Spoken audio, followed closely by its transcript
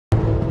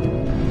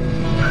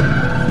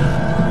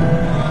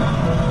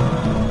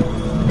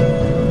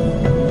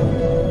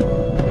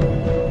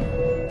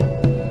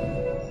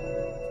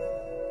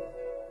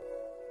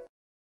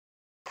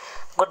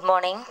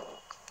Morning.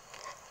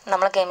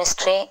 നമ്മൾ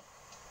chemistry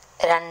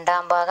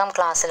രണ്ടാം ഭാഗം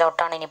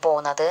ക്ലാസ്സിലോട്ടാണ് ഇനി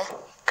പോകുന്നത്.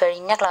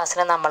 കഴിഞ്ഞ ക്ലാസ്സിൽ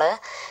നമ്മൾ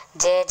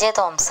ജെ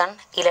തോംസൺ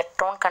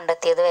ഇലക്ട്രോൺ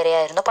കണ്ടെത്തിയത്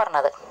വരെയായിരുന്നു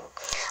പറഞ്ഞത്.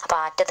 അപ്പോൾ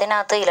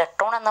ആറ്റത്തിനകത്ത്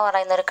ഇലക്ട്രോൺ എന്ന്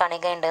പറയുന്ന ഒരു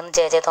കണിക ഉണ്ടെന്ന്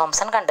ജെ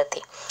തോംസൺ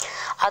കണ്ടെത്തി.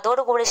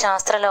 അതോടുകൂടി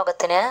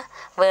ശാസ്ത്രലോകത്തിന്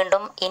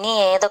വീണ്ടും ഇനി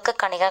ഏതൊക്കെ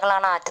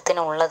കണികകളാണ്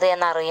ആറ്റത്തിനുള്ളത്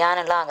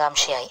എന്നറിയാനുള്ള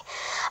ആകാംക്ഷയായി.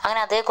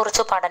 അങ്ങനെ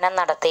അതേക്കുറിച്ച് പഠനം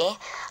നടത്തി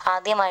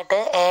ആദ്യമായിട്ട്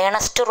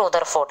ഏണസ്റ്റ്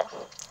റുദർഫോർഡ്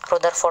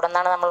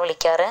എന്നാണ് നമ്മൾ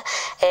വിളിക്കാറ്.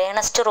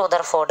 ഏണസ്റ്റ്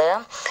റുദർഫോർഡ്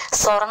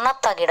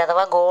സ്വർണ്ണത്തകിട്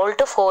അഥവാ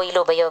ഗോൾഡ് ഫോയിൽ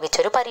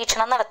ഉപയോഗിച്ചൊരു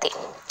പരീക്ഷണം നടത്തി.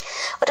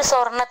 ഒരു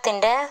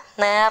സ്വർണത്തിൻ്റെ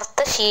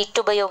നേർത്ത ഷീറ്റ്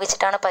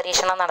ഉപയോഗിച്ചിട്ടാണ്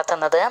പരീക്ഷണം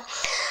നടത്തുന്നത്.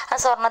 ആ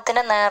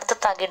സ്വർണത്തിൻ്റെ നേർത്ത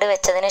തകിട്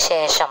വെച്ചതിന്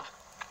ശേഷം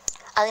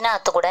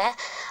അതിനകത്തുകൂടെ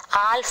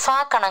ആൽഫ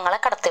കണങ്ങളെ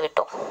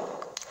കടത്തിവിട്ടു.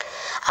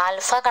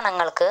 Alpha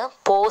കണങ്ങൾക്ക്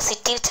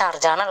positive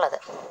ചാർജാണുള്ളത്.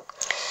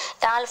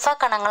 ആൽഫ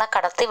കണങ്ങളെ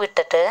കടത്തി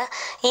വിട്ടിട്ട്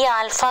ഈ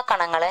ആൽഫ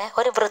കണങ്ങളെ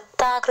ഒരു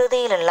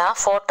വൃത്താകൃതിയിലുള്ള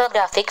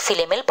ഫോട്ടോഗ്രാഫിക്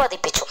ഫിലിമിൽ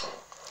പതിപ്പിച്ചു.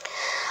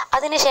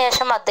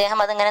 അതിനുശേഷം അദ്ദേഹം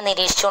അതിങ്ങനെ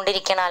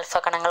നിരീക്ഷിച്ചുകൊണ്ടിരിക്കുകയാണ് ആൽഫ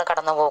കണങ്ങൾ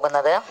കടന്നു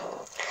പോകുന്നത്.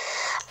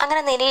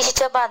 അങ്ങനെ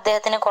നിരീക്ഷിച്ചപ്പോൾ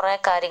അദ്ദേഹത്തിന് കുറേ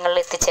കാര്യങ്ങളിൽ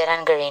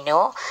എത്തിച്ചേരാൻ കഴിഞ്ഞു.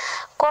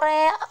 കുറേ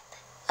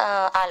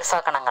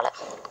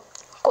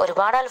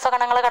ഒരുപാട് ആൽഫ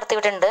കണങ്ങൾ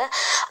കടത്തിവിട്ടുണ്ട്.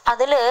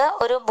 അതിൽ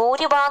ഒരു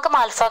ഭൂരിഭാഗം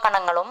ആൽഫ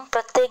കണങ്ങളും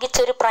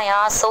പ്രത്യേകിച്ചൊരു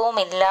പ്രയാസവും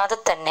ഇല്ലാതെ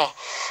തന്നെ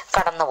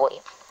കടന്നുപോയി.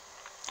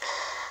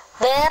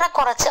 വേറെ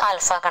കുറച്ച്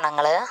ആൽഫ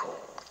കണങ്ങൾ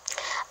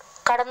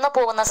കടന്നു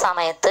പോകുന്ന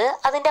സമയത്ത്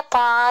അതിൻ്റെ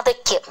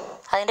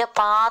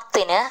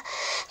പാത്തിന്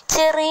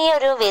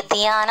ചെറിയൊരു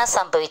വ്യതിയാനം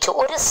സംഭവിച്ചു.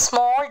 ഒരു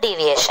സ്മോൾ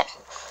ഡീവിയേഷൻ.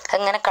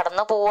 അങ്ങനെ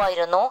കടന്നു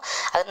പോവായിരുന്നു.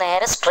 അത്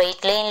നേരെ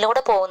സ്ട്രെയിറ്റ്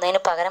ലൈനിലൂടെ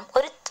പോകുന്നതിന് പകരം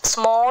ഒരു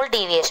സ്മോൾ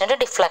ഡീവിയേഷൻ, ഒരു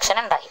ഡിഫ്ലക്ഷൻ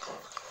ഉണ്ടായി.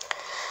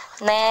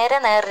 നേരെ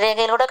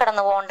നേർരേഖയിലൂടെ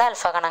കടന്നു പോകേണ്ട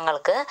ആൽഫ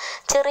കണങ്ങൾക്ക്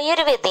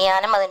ചെറിയൊരു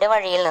വ്യതിയാനം അതിൻ്റെ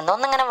വഴിയിൽ നിന്ന്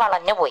ഒന്നിങ്ങനെ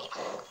വളഞ്ഞു പോയി.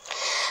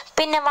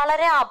 പിന്നെ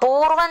വളരെ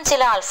അപൂർവം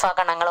ചില ആൽഫ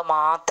കണങ്ങൾ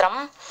മാത്രം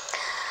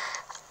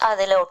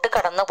അതിലോട്ട്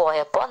കടന്നു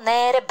പോയപ്പോൾ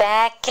നേരെ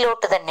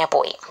ബാക്കിലോട്ട് തന്നെ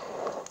പോയി.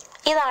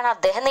 ഇതാണ്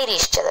അദ്ദേഹം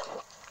നിരീക്ഷിച്ചത്.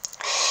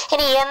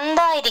 ഇനി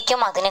എന്തായിരിക്കും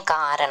അതിന്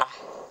കാരണം?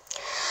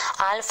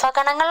 ആൽഫ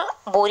കണങ്ങൾ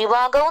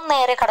ഭൂരിഭാഗവും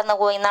നേരെ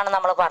കടന്നുപോയി എന്നാണ്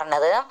നമ്മൾ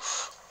പറഞ്ഞത്.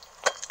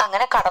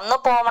 അങ്ങനെ കടന്നു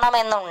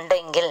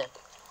പോകണമെന്നുണ്ടെങ്കിൽ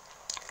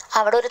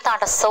അവിടെ ഒരു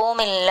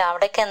തടസ്സവുമില്ല.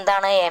 അവിടേക്ക്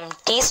എന്താണ്?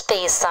 എംപ്റ്റി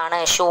സ്പേസ് ആണ്,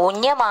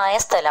 ശൂന്യമായ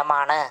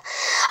സ്ഥലമാണ്.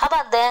 അപ്പം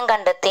അദ്ദേഹം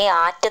കണ്ടെത്തി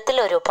ആറ്റത്തിൽ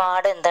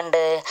ഒരുപാട്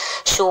എന്തുണ്ട്?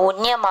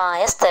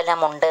 ശൂന്യമായ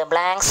സ്ഥലമുണ്ട്,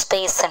 ബ്ലാങ്ക്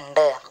സ്പേസ്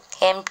ഉണ്ട്,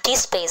 എംപ്റ്റി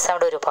സ്പേസ്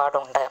അവിടെ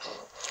ഒരുപാടുണ്ട്.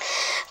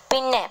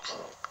 പിന്നെ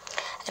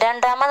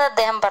രണ്ടാമത്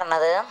അദ്ദേഹം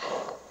പറഞ്ഞത്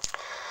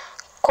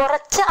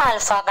കുറച്ച്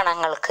ആൽഫ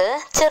കണങ്ങൾക്ക്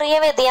ചെറിയ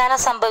വ്യതിയാനം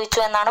സംഭവിച്ചു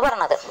എന്നാണ്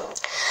പറഞ്ഞത്.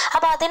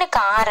 അപ്പം അതിന്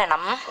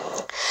കാരണം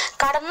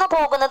കടന്നു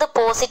പോകുന്നത്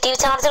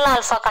പോസിറ്റീവ് ചാർജുള്ള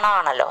ആൽഫ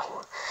കണമാണല്ലോ.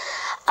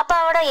 അപ്പം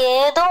അവിടെ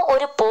ഏതോ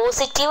ഒരു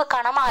പോസിറ്റീവ്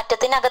കണം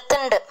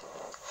ആറ്റത്തിനകത്തുണ്ട്.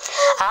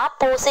 ആ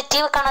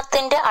പോസിറ്റീവ്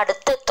കണത്തിൻ്റെ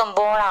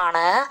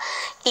അടുത്തെത്തുമ്പോഴാണ്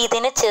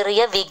ഇതിന്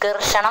ചെറിയ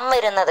വികർഷണം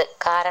വരുന്നത്.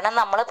 കാരണം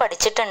നമ്മൾ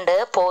പഠിച്ചിട്ടുണ്ട്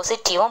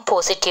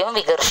പോസിറ്റീവും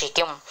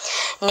വികർഷിക്കും,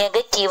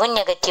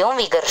 നെഗറ്റീവും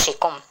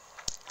വികർഷിക്കും.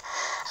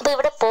 അപ്പോൾ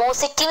ഇവിടെ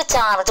പോസിറ്റീവ്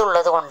ചാർജ്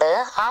ഉള്ളത് കൊണ്ട്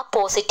ആ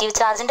പോസിറ്റീവ്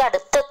ചാർജിൻ്റെ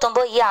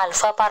അടുത്തെത്തുമ്പോൾ ഈ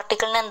ആൽഫ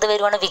പാർട്ടിക്കിളിന് എന്ത്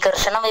വരുവാണ്?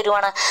 വികർഷണം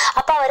വരുവാണ്.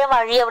 അപ്പോൾ അവരെ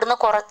വഴി അവിടുന്ന്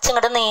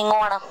കുറച്ചിങ്ങോട്ട്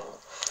നീങ്ങുവാണ്.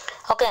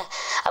 ഓക്കെ,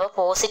 അപ്പോൾ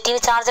പോസിറ്റീവ്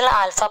ചാർജുള്ള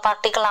ആൽഫ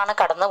പാർട്ടിക്കിളാണ്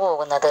കടന്നു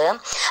പോകുന്നത്.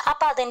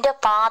 അപ്പം അതിൻ്റെ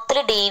പാത്തിൽ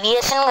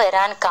ഡീവിയേഷൻ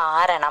വരാൻ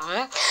കാരണം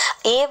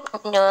ഈ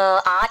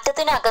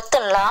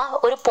ആറ്റത്തിനകത്തുള്ള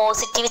ഒരു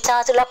പോസിറ്റീവ്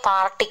ചാർജുള്ള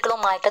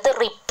പാർട്ടിക്കിളുമായിട്ട് അത്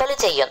റിപ്പൽ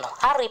ചെയ്യുന്നു.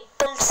 ആ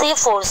റിപ്പൽസീവ്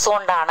ഫോഴ്സ്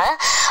കൊണ്ടാണ്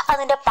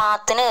അതിൻ്റെ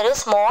പാത്തിന് ഒരു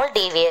സ്മോൾ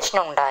ഡീവിയേഷൻ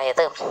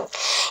ഉണ്ടായത്.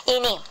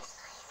 ഇനി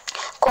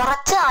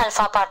കുറച്ച്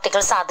ആൽഫ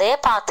പാർട്ടിക്കിൾസ് അതേ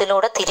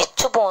പാത്തിലൂടെ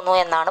തിരിച്ചു പോന്നു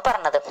എന്നാണ്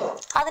പറഞ്ഞത്.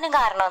 അതിന്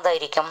കാരണം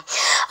എന്തായിരിക്കും?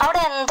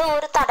 അവിടെ എന്തോ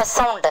ഒരു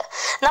തടസ്സമുണ്ട്.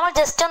 നമ്മൾ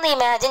ജസ്റ്റ് ഒന്ന്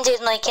ഇമാജിൻ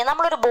ചെയ്ത് നോക്കിയാൽ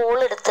നമ്മളൊരു ബോൾ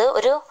എടുത്ത്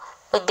ഒരു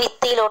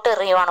ഭിത്തിയിലോട്ട്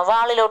എറിയുവാണ്,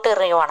 വാളിലോട്ട്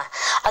എറിയുവാണ്.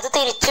 അത്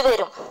തിരിച്ചു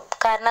വരും.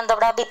 കാരണം എന്താ?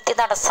 അവിടെ ആ ഭിത്തി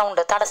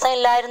തടസ്സമുണ്ട്. തടസ്സം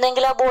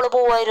ഇല്ലായിരുന്നെങ്കിൽ ആ ബോൾ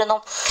പോവായിരുന്നു.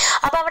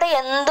 അപ്പം അവിടെ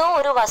എന്തോ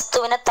ഒരു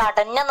വസ്തുവിനെ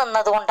തടഞ്ഞു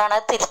നിന്നതുകൊണ്ടാണ്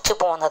അത് തിരിച്ചു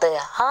പോകുന്നത്.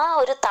 ആ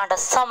ഒരു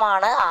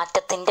തടസ്സമാണ്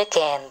ആറ്റത്തിൻ്റെ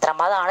കേന്ദ്രം,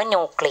 അതാണ്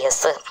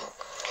ന്യൂക്ലിയസ്.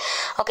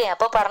 ഓക്കെ,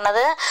 അപ്പോൾ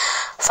പറഞ്ഞത്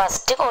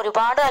ഫസ്റ്റ്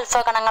ഒരുപാട് ആൽഫ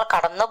കണങ്ങൾ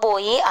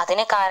കടന്നുപോയി.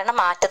 അതിന് കാരണം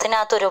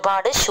ആറ്റത്തിനകത്ത്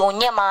ഒരുപാട്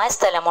ശൂന്യമായ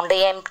സ്ഥലമുണ്ട്,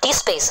 എംപ്റ്റി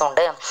സ്പേസ്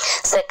ഉണ്ട്.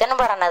 സെക്കൻഡ്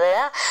പറഞ്ഞത്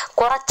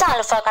കുറച്ച്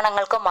ആൽഫ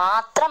കണങ്ങൾക്ക്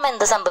മാത്രം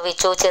എന്ത്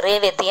സംഭവിച്ചു? ചെറിയ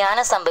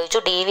വ്യതിയാനം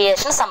സംഭവിച്ചു,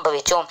 ഡീവിയേഷൻ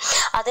സംഭവിച്ചു.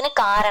 അതിന്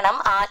കാരണം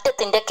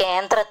ആറ്റത്തിൻ്റെ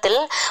കേന്ദ്രത്തിൽ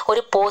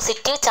ഒരു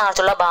പോസിറ്റീവ്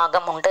ചാർജുള്ള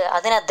ഭാഗമുണ്ട്.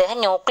 അതിന് അദ്ദേഹം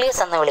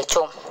ന്യൂക്ലിയസ് എന്ന്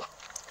വിളിച്ചു.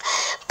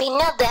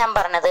 പിന്നെ അദ്ദേഹം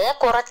പറഞ്ഞത്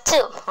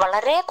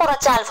വളരെ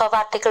കുറച്ച് ആൽഫ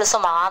പാർട്ടിക്കിൾസ്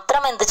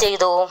മാത്രം എന്ത്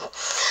ചെയ്തു?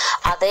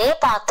 അതേ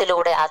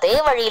പാത്തിലൂടെ, അതേ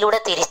വഴിയിലൂടെ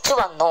തിരിച്ചു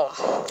വന്നു.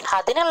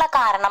 അതിനുള്ള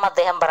കാരണം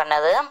അദ്ദേഹം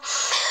പറഞ്ഞത്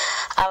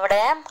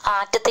അവിടെ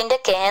ആറ്റത്തിൻ്റെ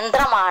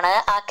കേന്ദ്രമാണ്.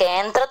 ആ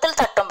കേന്ദ്രത്തിൽ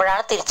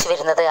തട്ടുമ്പോഴാണ് തിരിച്ചു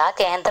വരുന്നത്. ആ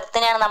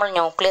കേന്ദ്രത്തിനെയാണ് നമ്മൾ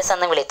ന്യൂക്ലിയസ്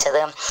എന്ന്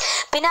വിളിച്ചത്.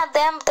 പിന്നെ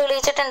അദ്ദേഹം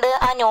തെളിയിച്ചിട്ടുണ്ട്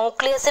ആ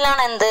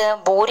ന്യൂക്ലിയസിലാണ് എന്ത്?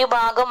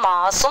 ഭൂരിഭാഗം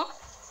മാസും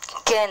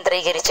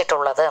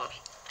കേന്ദ്രീകരിച്ചിട്ടുള്ളത്.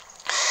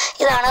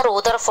 ഇതാണ്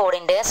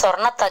റൂദർഫോർഡിൻ്റെ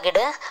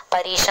സ്വർണ്ണത്തകിട്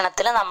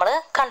പരീക്ഷണത്തിൽ നമ്മൾ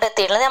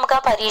കണ്ടെത്തിയിട്ടുള്ളത്. നമുക്ക്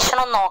ആ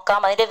പരീക്ഷണം നോക്കാം.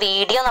 അതിൻ്റെ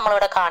വീഡിയോ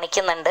നമ്മളിവിടെ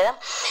കാണിക്കുന്നുണ്ട്.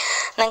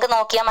 നിങ്ങൾക്ക്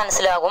നോക്കിയാൽ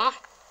മനസ്സിലാകും.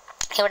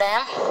 ഇവിടെ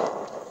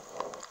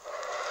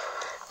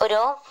ഒരു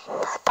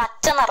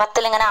പച്ച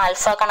നിറത്തിൽ ഇങ്ങനെ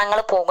ആൽഫ കണങ്ങൾ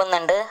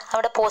പോകുന്നുണ്ട്.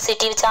 അവിടെ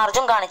പോസിറ്റീവ്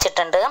ചാർജും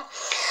കാണിച്ചിട്ടുണ്ട്.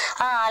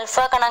 ആ ആൽഫ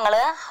കണങ്ങൾ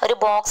ഒരു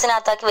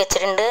ബോക്സിനകത്താക്കി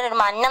വെച്ചിട്ടുണ്ട്. ഒരു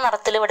മഞ്ഞ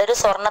നിറത്തിൽ ഇവിടെ ഒരു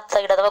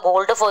സ്വർണ്ണത്തകിട് അഥവാ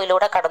ഗോൾഡ്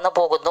ഫോയിലൂടെ കടന്നു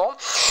പോകുന്നു.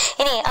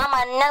 ഇനി ആ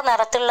മഞ്ഞ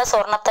നിറത്തിലുള്ള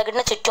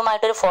സ്വർണ്ണത്തകിടിന്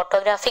ചുറ്റുമായിട്ടൊരു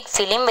ഫോട്ടോഗ്രാഫിക്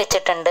ഫിലിം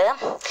വെച്ചിട്ടുണ്ട്.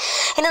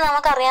 ഇനി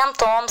നമുക്കറിയാം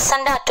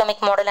തോംസന്റെ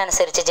ആറ്റോമിക് മോഡൽ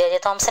അനുസരിച്ച്, ജെ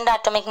തോംസന്റെ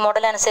ആറ്റോമിക്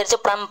മോഡൽ അനുസരിച്ച്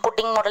പ്ലം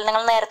പുഡിംഗ് മോഡൽ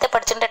നിങ്ങൾ നേരത്തെ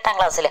പഠിച്ചിട്ടുണ്ട് 8ാം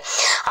ക്ലാസ്സിൽ.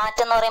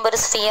 ആറ്റം എന്ന് പറയുമ്പോൾ ഒരു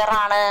സ്ഫിയർ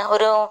ആണ്,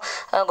 ഒരു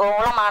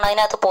ഗോളമാണ്.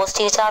 അതിനകത്ത്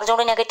പോസിറ്റീവ് ചാർജും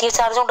ഉണ്ട് നെഗറ്റീവ്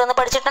ചാർജും ഉണ്ടെന്ന്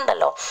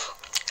പഠിച്ചിട്ടുണ്ടല്ലോ.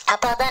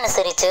 അപ്പൊ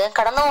അതനുസരിച്ച്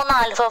കടന്നു പോകുന്ന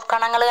ആൽഫ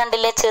കണങ്ങൾ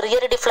കണ്ടില്ലേ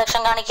ചെറിയൊരു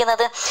ഡിഫ്ലക്ഷൻ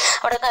കാണിക്കുന്നത്,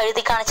 അവിടെ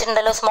എഴുതി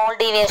കാണിച്ചിട്ടുണ്ടല്ലോ സ്മോൾ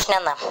ഡീവിയേഷൻ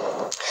എന്ന്.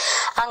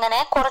 അങ്ങനെ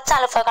കുറച്ച്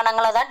ആൽഫ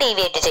കണങ്ങൾ അതാ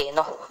ഡീവിയേറ്റ്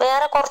ചെയ്യുന്നു.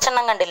 വേറെ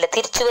കുറച്ചെണ്ണം കണ്ടില്ലേ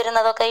തിരിച്ചു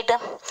വരുന്നതൊക്കെ ആയിട്ട്.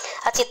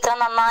 ആ ചിത്രം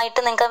നന്നായിട്ട്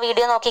നിങ്ങൾക്ക് ആ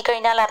വീഡിയോ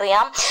നോക്കിക്കഴിഞ്ഞാൽ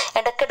അറിയാം.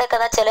 ഇടയ്ക്കിടയ്ക്ക്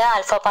അതാ ചില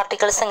ആൽഫ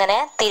പാർട്ടിക്കിൾസ് ഇങ്ങനെ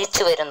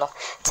തിരിച്ചു വരുന്നു,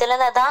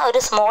 ചിലതതാ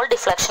ഒരു സ്മോൾ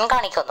ഡിഫ്ലക്ഷൻ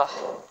കാണിക്കുന്നു.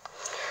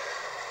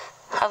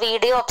 ആ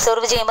വീഡിയോ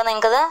ഒബ്സർവ് ചെയ്യുമ്പോൾ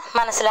നിങ്ങൾക്കത്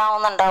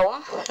മനസ്സിലാവുന്നുണ്ടാവും.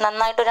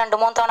 നന്നായിട്ട്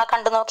 2-3 തവണ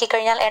കണ്ടു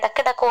നോക്കിക്കഴിഞ്ഞാൽ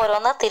ഇടയ്ക്കിടയ്ക്ക്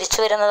ഓരോന്ന് തിരിച്ചു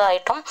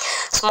വരുന്നതായിട്ടും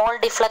സ്മോൾ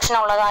ഡിഫ്ലക്ഷൻ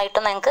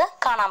ഉള്ളതായിട്ടും നിങ്ങൾക്ക്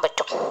കാണാൻ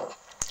പറ്റും.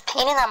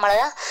 ഇനി നമ്മൾ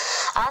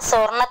ആ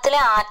സ്വർണത്തിലെ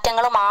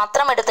ആറ്റങ്ങൾ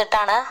മാത്രം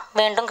എടുത്തിട്ടാണ്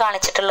വീണ്ടും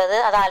കാണിച്ചിട്ടുള്ളത്.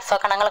 അത് ആൽഫ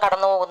കണങ്ങൾ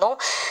കടന്നു പോകുന്നു,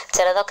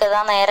 ചിലതൊക്കെ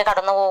ഇതാ നേരെ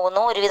കടന്നു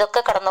പോകുന്നു,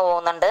 ഒരുവിധമൊക്കെ കടന്നു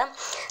പോകുന്നുണ്ട്.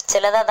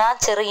 ചിലതതാ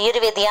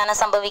ചെറിയൊരു വ്യതിയാനം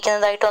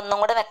സംഭവിക്കുന്നതായിട്ട് ഒന്നും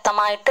കൂടെ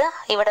വ്യക്തമായിട്ട്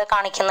ഇവിടെ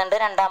കാണിക്കുന്നുണ്ട്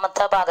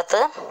 2ാമത്തെ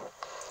ഭാഗത്ത്.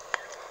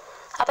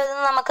 അപ്പോൾ ഇത്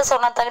നമുക്ക്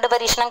സ്വർണ്ണത്തകിട്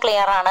പരീക്ഷണം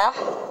ക്ലിയർ ആണ്.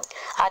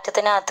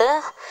 ആറ്റത്തിനകത്ത്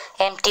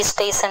എംപ്റ്റി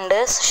സ്പേസ് ഉണ്ട്,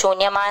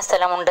 ശൂന്യമായ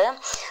സ്ഥലമുണ്ട്.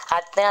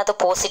 ആറ്റത്തിനകത്ത്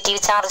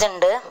പോസിറ്റീവ് ചാർജ്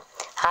ഉണ്ട്.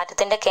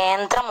 ആറ്റത്തിൻ്റെ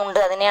കേന്ദ്രമുണ്ട്.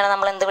 അതിനെയാണ്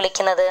നമ്മൾ എന്ത്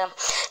വിളിക്കുന്നത്?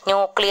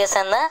 ന്യൂക്ലിയസ്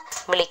എന്ന്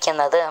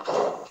വിളിക്കുന്നത്.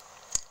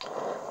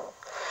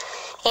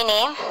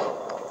 ഇനി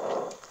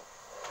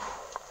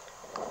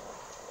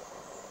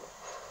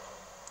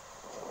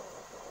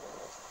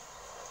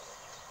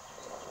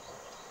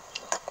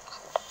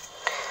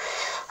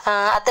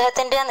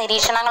അദ്ദേഹത്തിന്റെ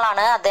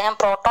നിരീക്ഷണങ്ങളാണ്. അദ്ദേഹം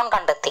പ്രോട്ടോൺ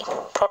കണ്ടെത്തി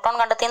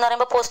എന്ന്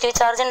പറയുമ്പോൾ പോസിറ്റീവ്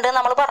ചാർജ് ഉണ്ട്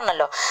നമ്മൾ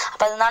പറഞ്ഞല്ലോ.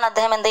 അപ്പൊ അതിനാണ്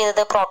അദ്ദേഹം എന്ത്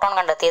ചെയ്തത്? പ്രോട്ടോൺ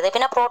കണ്ടെത്തിയത്.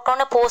 പിന്നെ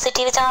പ്രോട്ടോണിന്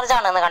പോസിറ്റീവ് ചാർജ്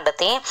ആണെന്ന്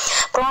കണ്ടെത്തി.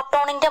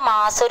 പ്രോട്ടോണിന്റെ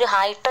മാസ് ഒരു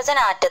ഹൈഡ്രജൻ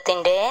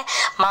ആറ്റത്തിന്റെ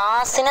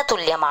മാസിന്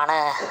തുല്യമാണ്.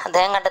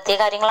 അദ്ദേഹം കണ്ടെത്തിയ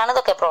കാര്യങ്ങളാണ്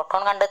ഇതൊക്കെ.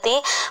 പ്രോട്ടോൺ കണ്ടെത്തി,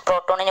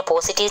 പ്രോട്ടോണിന്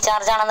പോസിറ്റീവ്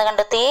ചാർജ് ആണെന്ന്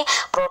കണ്ടെത്തി,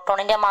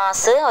 പ്രോട്ടോണിന്റെ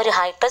മാസ് ഒരു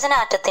ഹൈഡ്രജൻ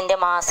ആറ്റത്തിന്റെ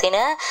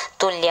മാസിന്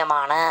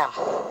തുല്യമാണ്.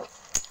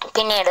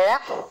 പിന്നീട്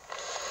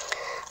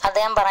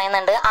അദ്ദേഹം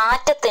പറയുന്നുണ്ട്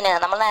ആറ്റത്തിന്,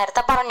 നമ്മൾ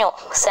നേരത്തെ പറഞ്ഞു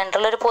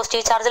സെൻട്രൽ ഒരു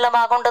പോസിറ്റീവ് ചാർജുള്ള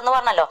ഭാഗം ഉണ്ടെന്ന്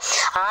പറഞ്ഞല്ലോ.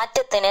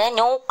 ആറ്റത്തിന്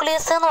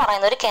ന്യൂക്ലിയസ് എന്ന്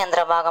പറയുന്ന ഒരു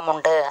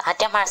കേന്ദ്രഭാഗമുണ്ട്.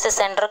 Atom has A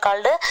central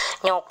called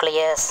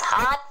nucleus.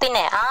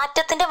 പിന്നെ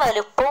ആറ്റത്തിന്റെ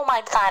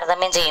വലുപ്പവുമായിട്ട്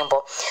താരതമ്യം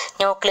ചെയ്യുമ്പോൾ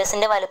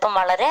ന്യൂക്ലിയസിന്റെ വലുപ്പം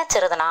വളരെ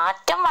ചെറുതാണ്.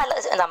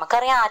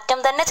 നമുക്കറിയാം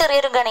ആറ്റം തന്നെ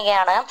ചെറിയൊരു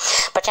ഗണികയാണ്,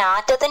 പക്ഷെ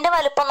ആറ്റത്തിന്റെ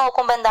വലുപ്പം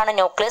നോക്കുമ്പോൾ എന്താണ്?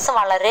 ന്യൂക്ലിയസ്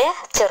വളരെ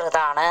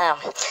ചെറുതാണ്.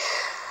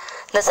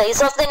 The size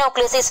of the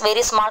nucleus is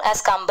very small as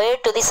compared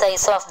to the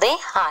size of the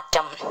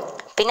atom.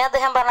 പിന്നെ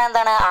അദ്ദേഹം പറഞ്ഞ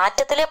എന്താണ്?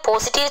 ആറ്റത്തിലെ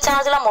പോസിറ്റീവ്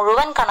ചാർജുള്ള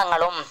മുഴുവൻ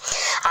കണങ്ങളും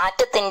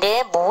ആറ്റത്തിന്റെ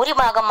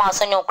ഭൂരിഭാഗം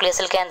മാസം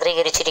ന്യൂക്ലിയസിൽ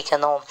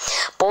കേന്ദ്രീകരിച്ചിരിക്കുന്നു.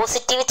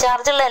 പോസിറ്റീവ്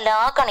ചാർജുള്ള എല്ലാ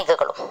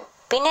കണികകളും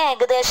പിന്നെ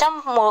ഏകദേശം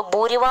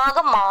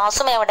ഭൂരിഭാഗം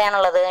മാസും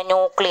എവിടെയാണുള്ളത്?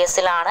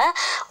 ന്യൂക്ലിയസിലാണ്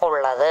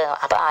ഉള്ളത്.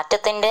 അപ്പൊ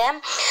ആറ്റത്തിന്റെ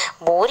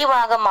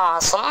ഭൂരിഭാഗം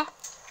മാസും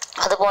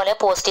അതുപോലെ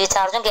പോസിറ്റീവ്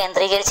ചാർജും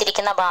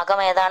കേന്ദ്രീകരിച്ചിരിക്കുന്ന ഭാഗം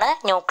ഏതാണ്?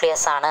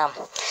 ന്യൂക്ലിയസ് ആണ്.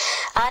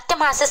 Atom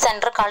has A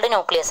central called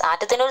nucleus.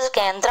 ആറ്റത്തിന് ഒരു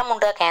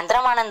കേന്ദ്രമുണ്ട്.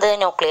 കേന്ദ്രമാണ് എന്ത്?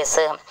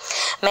 Nucleus.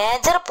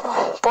 Major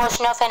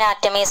portion of an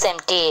atom is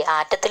empty.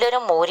 ആറ്റത്തിലൊരു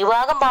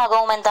ഭൂരിഭാഗം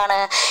ഭാഗവും എന്താണ്?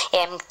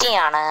 എംപ്റ്റി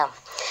ആണ്.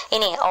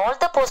 ഇനി all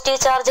the positive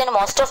charge and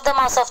most of the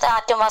mass of the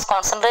atom was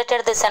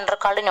concentrated the central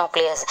called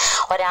nucleus.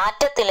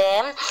 ഒരാറ്റത്തിലെ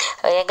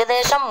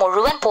ഏകദേശം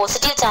മുഴുവൻ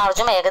പോസിറ്റീവ്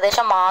ചാർജും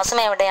ഏകദേശം മാസും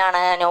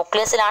എവിടെയാണ്?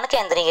 ന്യൂക്ലിയസിലാണ്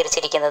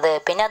കേന്ദ്രീകരിച്ചിരിക്കുന്നത്.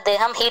 പിന്നെ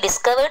അദ്ദേഹം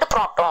ഡിസ്കവേർഡ്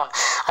പ്രോട്ടോൺ.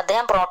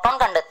 അദ്ദേഹം പ്രോട്ടോൺ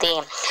കണ്ടെത്തി.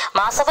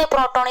 Mass of A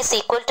proton is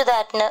equal to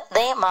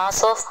the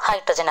mass of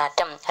hydrogen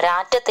atom.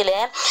 ഒരാറ്റത്തിലെ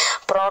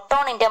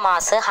പ്രോട്ടോണിന്റെ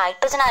mass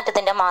hydrogen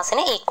ആറ്റത്തിന്റെ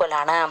മാസിന് equal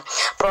ആണ്.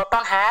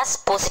 Proton has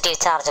positive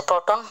charge.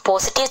 Proton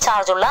positive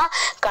charge ഉള്ള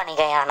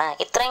കണികയാണ്.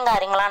 ഇത്രയും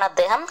കാര്യങ്ങളാണ്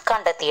അദ്ദേഹം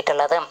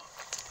കണ്ടെത്തിയിട്ടുള്ളത്.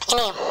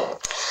 ഇനി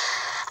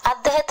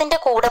അദ്ദേഹത്തിന്റെ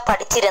കൂടെ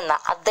പഠിച്ചിരുന്ന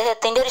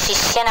അദ്ദേഹത്തിന്റെ ഒരു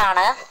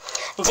ശിഷ്യനാണ്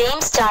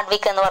ജെയിംസ്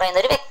ചാഡ്വിക് എന്ന്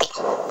പറയുന്ന ഒരു വ്യക്തി.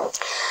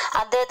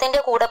 അദ്ദേഹത്തിന്റെ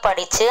കൂടെ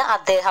പഠിച്ച്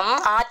അദ്ദേഹം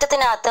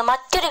ആറ്റത്തിനകത്ത്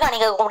മറ്റൊരു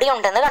കണിക കൂടി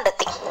ഉണ്ടെന്ന്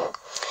കണ്ടെത്തി.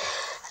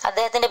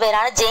 അദ്ദേഹത്തിന്റെ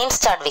പേരാണ്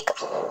James Chadwick.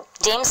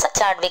 James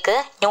Chadwick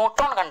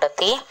neutron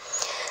കണ്ടെത്തി.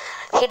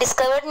 He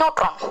discovered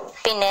neutron.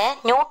 പിന്നെ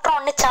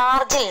ന്യൂട്രോണിന്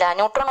ചാർജ് ഇല്ല.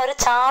 ന്യൂട്രോൺ ഒരു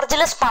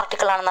ചാർജ്ലെസ്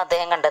പാർട്ടിക്കിൾ ആണെന്ന്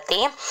അദ്ദേഹം കണ്ടെത്തി.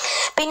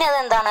 പിന്നെ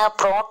അതെന്താണ്?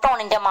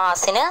 പ്രോട്ടോണിന്റെ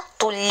മാസിന്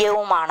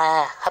തുല്യവുമാണ്.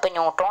 അപ്പൊ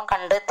ന്യൂട്രോൺ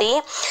കണ്ടെത്തി,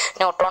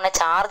 ന്യൂട്രോണിന്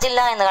ചാർജ്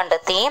ഇല്ല എന്ന്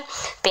കണ്ടെത്തി.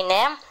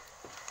 പിന്നെ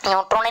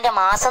ന്യൂട്രോണിന്റെ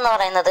മാസ് എന്ന്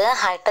പറയുന്നത്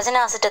ഹൈഡ്രജൻ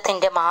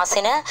ആറ്റത്തിന്റെ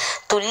മാസിന്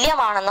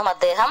തുല്യമാണെന്നും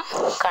അദ്ദേഹം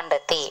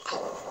കണ്ടെത്തി.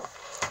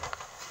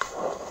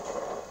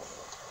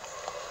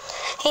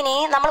 ഇനി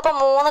നമ്മളിപ്പോ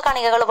 3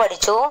 കണികകൾ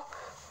പഠിച്ചു: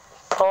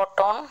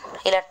 പ്രോട്ടോൺ,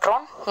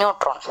 ഇലക്ട്രോൺ,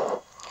 ന്യൂട്രോൺ.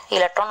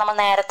 ഇലക്ട്രോൺ നമ്മൾ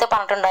നേരത്തെ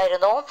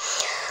പറഞ്ഞിട്ടുണ്ടായിരുന്നു.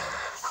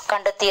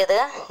 കണ്ടെത്തിയത്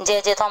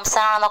ജെ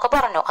തോംസൺ ആണെന്നൊക്കെ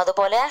പറഞ്ഞു.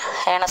 അതുപോലെ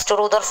ഏണസ്റ്റ്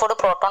റൂദർഫോർഡ്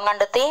പ്രോട്ടോൺ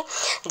കണ്ടെത്തി,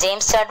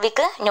 ജെയിംസ്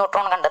ചാഡ്വിക്ക്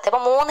ന്യൂട്രോൺ കണ്ടെത്തി.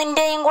 അപ്പോൾ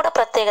മൂന്നിൻ്റെയും കൂടെ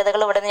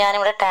പ്രത്യേകതകൾ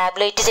ഞാനിവിടെ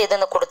ടാബ്ലേറ്റ്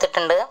ചെയ്തെന്ന്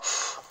കൊടുത്തിട്ടുണ്ട്.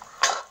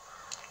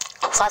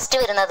 ഫസ്റ്റ്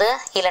വരുന്നത്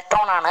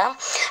ഇലക്ട്രോൺ ആണ്.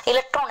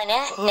 ഇലക്ട്രോണിന്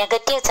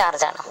നെഗറ്റീവ്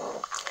ചാർജാണ്.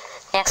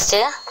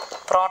 നെക്സ്റ്റ്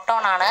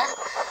പ്രോട്ടോൺ ആണ്.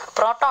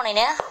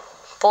 പ്രോട്ടോണിന്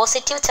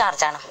പോസിറ്റീവ്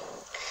ചാർജാണ്.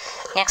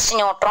 നെക്സ്റ്റ്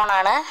ന്യൂട്രോൺ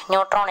ആണ്.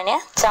 ന്യൂട്രോണിന്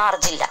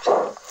ചാർജില്ല.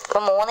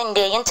 അപ്പോൾ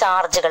മൂന്നിൻ്റെയും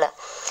ചാർജുകൾ.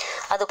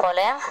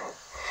 അതുപോലെ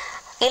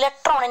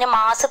ഇലക്ട്രോണിന്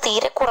മാസ്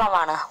തീരെ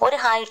കുറവാണ്. ഒരു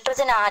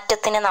ഹൈഡ്രജൻ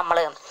ആറ്റത്തിന് നമ്മൾ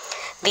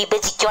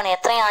വിഭജിക്കുകയാണ്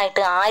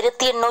എത്രയായിട്ട്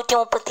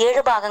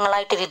 1837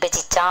 ഭാഗങ്ങളായിട്ട്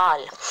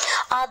വിഭജിച്ചാൽ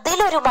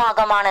അതിലൊരു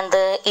ഭാഗമാണ്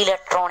എന്ത്?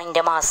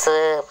 ഇലക്ട്രോണിൻ്റെ മാസ്.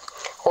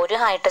 ഒരു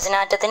ഹൈഡ്രജൻ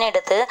ആറ്റത്തിന്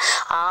എടുത്ത്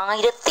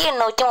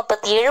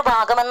 1837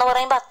 ഭാഗം എന്ന്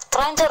പറയുമ്പോൾ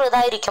അത്രയും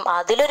ചെറുതായിരിക്കും.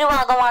 അതിലൊരു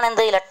ഭാഗമാണ്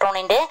എന്ത്?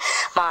 ഇലക്ട്രോണിൻ്റെ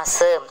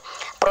മാസ്.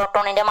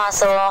 പ്രോട്ടോണിൻ്റെ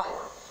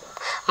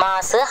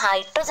മാസ്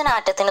ഹൈഡ്രജൻ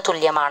ആറ്റത്തിന്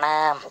തുല്യമാണ്.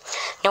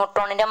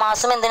 ന്യൂട്രോണിൻ്റെ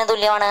മാസും എന്തിന്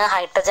തുല്യമാണ്?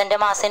 ഹൈഡ്രജൻ്റെ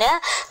മാസിന്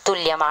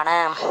തുല്യമാണ്.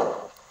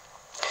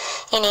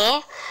 ഇനി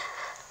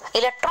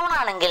ഇലക്ട്രോൺ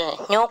ആണെങ്കിൽ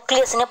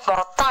ന്യൂക്ലിയസിന്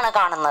പുറത്താണ്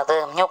കാണുന്നത്.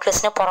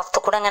 ന്യൂക്ലിയസിന് പുറത്തു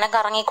കൂടെ ഇങ്ങനെ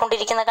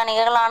കറങ്ങിക്കൊണ്ടിരിക്കുന്ന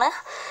കണികകളാണ്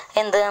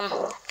എന്ത്?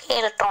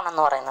 ഇലക്ട്രോൺ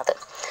എന്ന് പറയുന്നത്.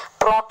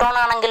 പ്രോട്ടോൺ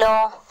ആണെങ്കിലോ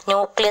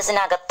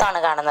ന്യൂക്ലിയസിനകത്താണ്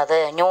കാണുന്നത്.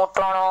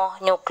 ന്യൂട്രോണോ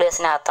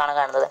ന്യൂക്ലിയസിനകത്താണ്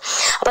കാണുന്നത്.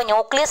 അപ്പോൾ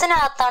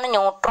ന്യൂക്ലിയസിനകത്താണ്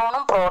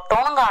ന്യൂട്രോണും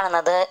പ്രോട്ടോണും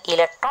കാണുന്നത്.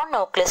 ഇലക്ട്രോൺ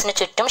ന്യൂക്ലിയസിന്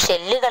ചുറ്റും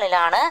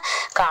ഷെല്ലുകളിലാണ്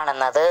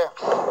കാണുന്നത്.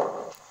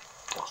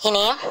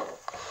 ഇനി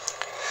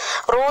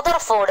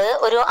റൂദർഫോർഡ്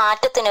ഒരു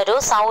ആറ്റത്തിനൊരു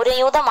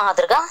സൗരയൂഥ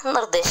മാതൃക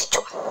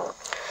നിർദ്ദേശിച്ചു.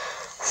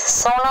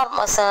 Solar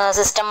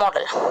system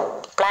model,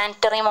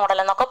 planetary model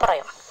എന്നൊക്കെ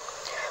പറയും.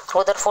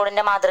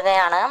 റൂദർഫോർഡിൻ്റെ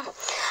മാതൃകയാണ്.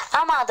 ആ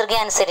മാതൃക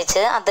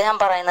അനുസരിച്ച് അദ്ദേഹം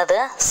പറയുന്നത്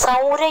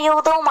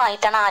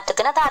സൗരയൂഥവുമായിട്ടാണ്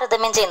ആറ്റത്തിനെ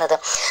താരതമ്യം ചെയ്യുന്നത്.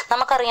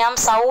 നമുക്കറിയാം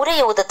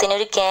സൗരയൂഥത്തിന്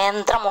ഒരു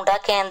കേന്ദ്രമുണ്ട്. ആ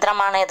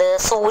കേന്ദ്രമാണ് ഇത്?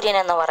 സൂര്യൻ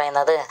എന്ന്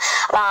പറയുന്നത്.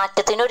 അപ്പോൾ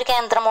ആറ്റത്തിന് ഒരു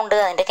കേന്ദ്രമുണ്ട്.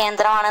 അതിൻ്റെ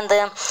കേന്ദ്രമാണെന്ത്?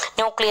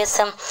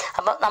 ന്യൂക്ലിയസ്.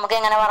 അപ്പം നമുക്ക്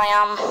എങ്ങനെ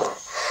പറയാം?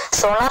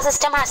 Solar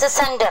system has A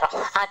centre,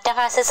 atom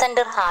has A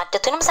centre.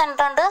 ആറ്റത്തിനും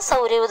centre ഉണ്ട്,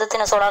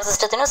 സൗരയൂഥത്തിനും സോളാർ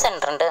സിസ്റ്റത്തിനും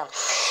സെന്റർ ഉണ്ട്.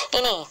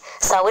 ഇനി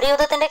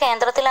സൗരയൂഥത്തിന്റെ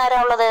കേന്ദ്രത്തിൽ ആരാ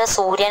ഉള്ളത്?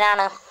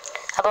 സൂര്യനാണ്.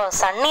 അപ്പോൾ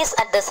sun is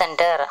at the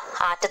centre.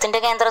 ആറ്റത്തിന്റെ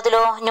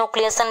കേന്ദ്രത്തിലോ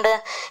nucleus ഉണ്ട്.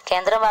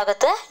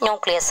 കേന്ദ്രഭാഗത്ത്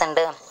ന്യൂക്ലിയസ്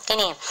ഉണ്ട്.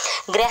 ഇനി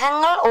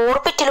ഗ്രഹങ്ങൾ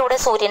ഓർബിറ്റിലൂടെ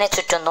സൂര്യനെ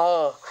ചുറ്റുന്നു.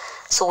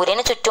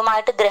 സൂര്യന്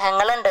ചുറ്റുമായിട്ട്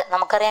ഗ്രഹങ്ങളുണ്ട്.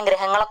 നമുക്കറിയാം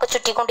ഗ്രഹങ്ങളൊക്കെ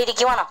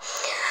ചുറ്റിക്കൊണ്ടിരിക്കുവാണ്.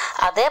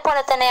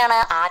 അതേപോലെ തന്നെയാണ്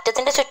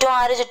ആറ്റത്തിന്റെ ചുറ്റും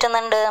ആര്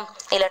ചുറ്റുന്നുണ്ട്?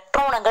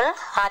 ഇലക്ട്രോണുകൾ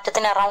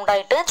ആറ്റത്തിന്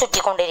അറൗണ്ടായിട്ട്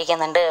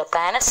ചുറ്റിക്കൊണ്ടിരിക്കുന്നുണ്ട്.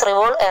 Planets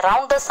revolve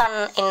around the son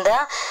in the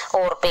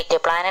orbit.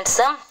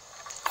 Planets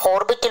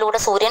ഓർബിറ്റിലൂടെ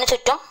സൂര്യന്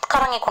ചുറ്റും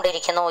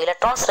കറങ്ങിക്കൊണ്ടിരിക്കുന്നു.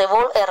 Electrons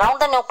revolve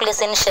around the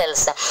nucleus in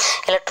shells.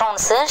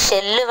 Electrons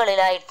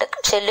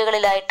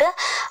ഷെല്ലുകളിലായിട്ട്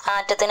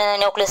ആറ്റത്തിന്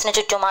ന്യൂക്ലിയസിന്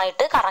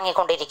ചുറ്റുമായിട്ട്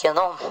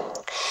കറങ്ങിക്കൊണ്ടിരിക്കുന്നു.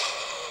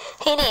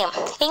 ഇനിയും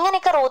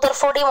ഇങ്ങനെയൊക്കെ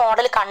റൂദർഫോർഡ് ഈ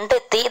മോഡൽ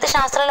കണ്ടെത്തി. ഇത്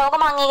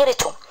ശാസ്ത്രലോകം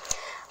അംഗീകരിച്ചു.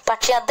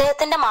 പക്ഷെ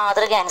അദ്ദേഹത്തിന്റെ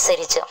മാതൃക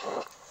അനുസരിച്ച്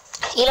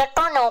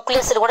ഇലക്ട്രോൺ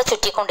ന്യൂക്ലിയസിലൂടെ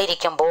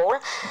ചുറ്റിക്കൊണ്ടിരിക്കുമ്പോൾ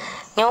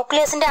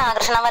ന്യൂക്ലിയസിന്റെ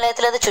ആകർഷണ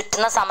വലയത്തിൽ അത്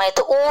ചുറ്റുന്ന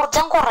സമയത്ത്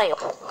ഊർജം കുറയും.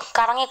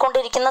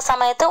 കറങ്ങിക്കൊണ്ടിരിക്കുന്ന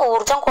സമയത്ത്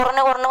ഊർജം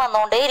കുറഞ്ഞു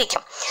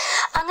വന്നുകൊണ്ടേയിരിക്കും.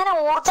 അങ്ങനെ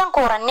ഊർജം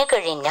കുറഞ്ഞു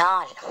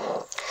കഴിഞ്ഞാൽ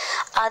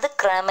അത്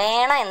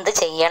ക്രമേണ എന്ത്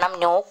ചെയ്യണം?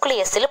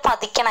 ന്യൂക്ലിയസിൽ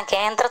പതിക്കണം,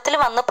 കേന്ദ്രത്തിൽ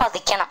വന്ന്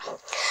പതിക്കണം.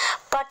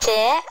 പക്ഷേ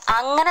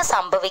അങ്ങനെ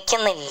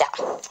സംഭവിക്കുന്നില്ല.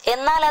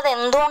 എന്നാൽ അത്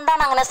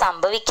എന്തുകൊണ്ടാണ് അങ്ങനെ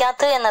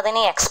സംഭവിക്കാത്തത്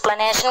എന്നതിന്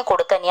എക്സ്പ്ലനേഷൻ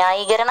കൊടുക്കാൻ,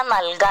 ന്യായീകരണം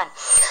നൽകാൻ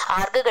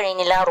ആർക്ക്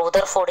കഴിഞ്ഞില്ല?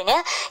 റൂദർഫോർഡിന്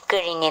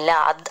കഴിഞ്ഞില്ല.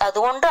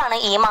 അതുകൊണ്ടാണ്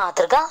ഈ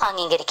മാതൃക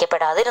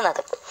അംഗീകരിക്കപ്പെടാതിരുന്നത്.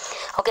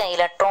 ഓക്കെ,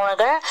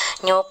 ഇലക്ട്രോണുകൾ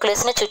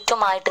ന്യൂക്ലിയസിന്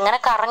ചുറ്റുമായിട്ട് ഇങ്ങനെ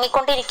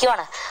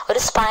കറങ്ങിക്കൊണ്ടിരിക്കുകയാണ്. ഒരു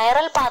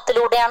സ്പൈറൽ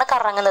പാത്തിലൂടെയാണ്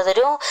കറങ്ങുന്നത്.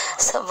 ഒരു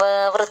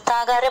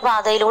വൃത്താകാര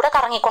പാതയിലൂടെ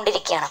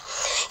കറങ്ങിക്കൊണ്ടിരിക്കുകയാണ്.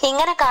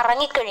 ഇങ്ങനെ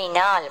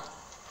കറങ്ങിക്കഴിഞ്ഞാൽ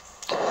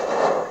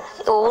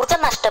ഊർജം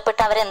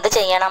നഷ്ടപ്പെട്ട് അവരെന്ത്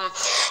ചെയ്യണം?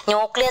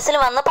 ന്യൂക്ലിയസിൽ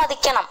വന്ന്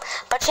പതിക്കണം.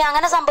 പക്ഷെ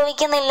അങ്ങനെ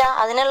സംഭവിക്കുന്നില്ല.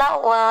 അതിനുള്ള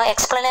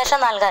എക്സ്പ്ലനേഷൻ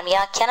നൽകാൻ,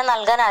 വ്യാഖ്യാനം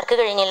നൽകാൻ ആർക്ക്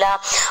കഴിഞ്ഞില്ല?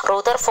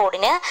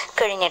 റൂദർഫോർഡിന്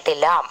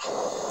കഴിഞ്ഞിട്ടില്ല.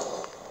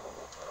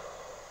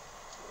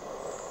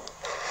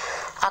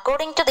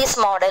 According to this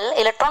model,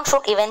 electrons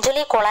should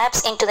eventually collapse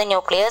into the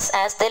nucleus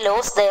as they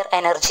lose their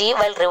energy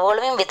while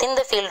revolving within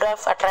the field of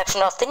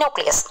attraction of the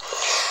nucleus.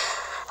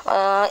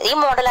 ഈ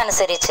മോഡൽ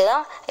അനുസരിച്ച്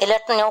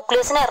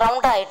ന്യൂക്ലിയസിന്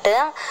അറൗണ്ട് ആയിട്ട്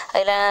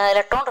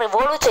ഇലക്ട്രോൺ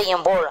റിവോൾവ്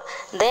ചെയ്യുമ്പോൾ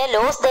ദേ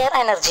loss there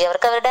energy.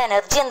 അവർക്ക് അവരുടെ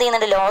energy എന്ത്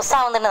ചെയ്യുന്നുണ്ട്? Loss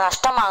ആവുന്നുണ്ട്,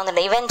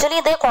 നഷ്ടമാകുന്നുണ്ട്. Eventually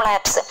ദേ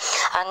collapse.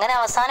 അങ്ങനെ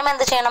അവസാനം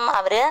എന്ത് ചെയ്യണം?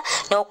 അവർ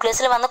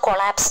ന്യൂക്ലിയസിൽ വന്ന്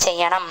കൊളാപ്സ്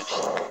ചെയ്യണം.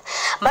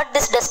 But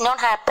this does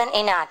not happen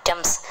in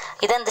atoms.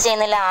 ഇതെന്ത്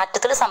ചെയ്യുന്നില്ല?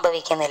 ആറ്റത്തിൽ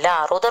സംഭവിക്കുന്നില്ല.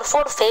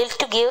 Rutherford fail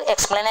to give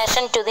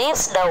explanation to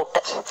this doubt.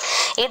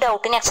 ഈ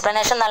ഡൗട്ടിന്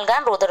എക്സ്പ്ലനേഷൻ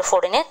നൽകാൻ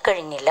റൂദർഫോർഡിന്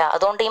കഴിഞ്ഞില്ല.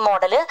 അതുകൊണ്ട് ഈ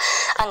മോഡൽ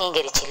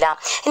അംഗീകരിച്ചില്ല.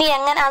 ഇനി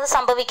എങ്ങനെ അത്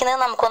സംഭവിക്കുന്നത്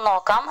നമുക്കൊന്ന്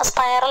നോക്കാം.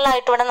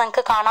 സ്പൈറലായിട്ട് ഇവിടെ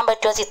നിങ്ങൾക്ക് കാണാൻ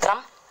പറ്റുമോ ചിത്രം?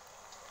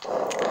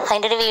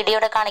 അതിൻ്റെ ഒരു വീഡിയോ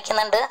ഇവിടെ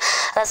കാണിക്കുന്നുണ്ട്.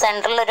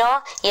 സെൻട്രലൊരു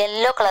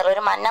യെല്ലോ കളർ,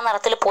 ഒരു മഞ്ഞ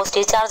നിറത്തിൽ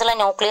പോസിറ്റീവ് ചാർജുള്ള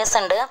ന്യൂക്ലിയസ്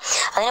ഉണ്ട്.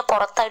 അതിന്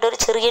പുറത്തായിട്ട് ഒരു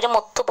ചെറിയൊരു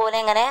മുത്ത് പോലെ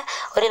ഇങ്ങനെ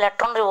ഒരു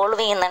ഇലക്ട്രോൺ റിവോൾവ്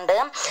ചെയ്യുന്നുണ്ട്.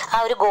 ആ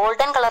ഒരു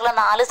ഗോൾഡൻ കളറിലെ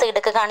 4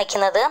 സൈഡൊക്കെ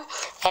കാണിക്കുന്നത്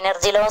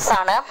എനർജി ലോസ്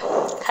ആണ്.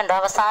 കണ്ടോ,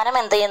 അവസാനം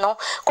എന്ത് ചെയ്യുന്നു?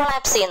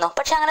 കൊളാപ്സ് ചെയ്യുന്നു.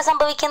 പക്ഷെ അങ്ങനെ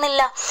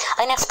സംഭവിക്കുന്നില്ല.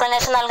 അതിന്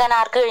എക്സ്പ്ലനേഷൻ നൽകാൻ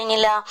ആർക്ക്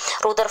കഴിഞ്ഞില്ല?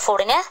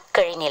 റൂദർഫോർഡിന്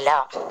കഴിഞ്ഞില്ല.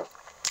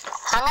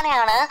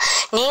 അങ്ങനെയാണ്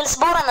നീൽസ്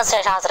ബോർ എന്ന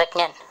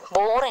ശാസ്ത്രജ്ഞൻ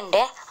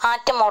ബോറിന്റെ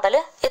ആറ്റം മോഡൽ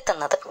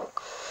എത്തുന്നത്.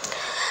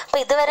 അപ്പൊ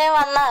ഇതുവരെ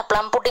വന്ന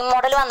പ്ലം പുഡിംഗ്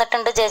മോഡൽ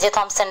വന്നിട്ടുണ്ട് ജെ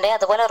തോംസന്റെ,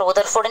 അതുപോലെ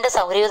റൂദർഫോർഡിന്റെ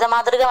സൗരയൂഥ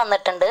മാതൃക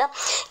വന്നിട്ടുണ്ട്.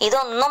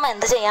 ഇതൊന്നും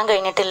എന്ത് ചെയ്യാൻ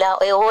കഴിഞ്ഞിട്ടില്ല.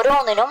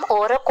 ഓരോന്നിനും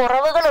ഓരോ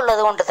കുറവുകൾ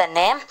ഉള്ളത് കൊണ്ട്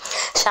തന്നെ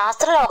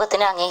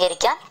ശാസ്ത്രലോകത്തിന്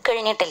അംഗീകരിക്കാൻ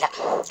കഴിഞ്ഞിട്ടില്ല.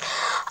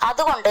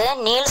 അതുകൊണ്ട്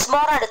നീൽസ്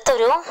ബോർ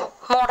അടുത്തൊരു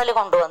മോഡൽ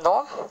കൊണ്ടുവന്നു.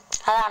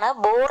 അതാണ്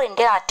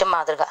ബോറിന്റെ ആറ്റം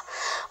മാതൃക,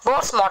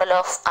 ബോർസ് മോഡൽ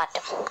ഓഫ്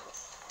ആറ്റം.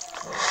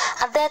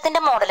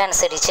 അദ്ദേഹത്തിന്റെ മോഡൽ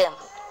അനുസരിച്ച്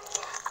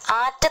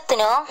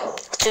ആറ്റത്തിനു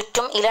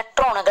ചുറ്റും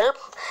ഇലക്ട്രോണുകൾ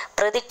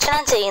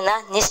പ്രദക്ഷിണം ചെയ്യുന്ന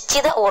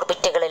നിശ്ചിത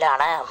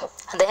ഓർബിറ്റുകളിലാണ്.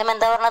 അദ്ദേഹം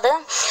എന്താ പറഞ്ഞത്?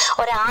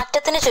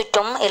 ഒരാറ്റത്തിന്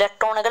ചുറ്റും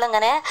ഇലക്ട്രോണുകൾ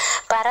ഇങ്ങനെ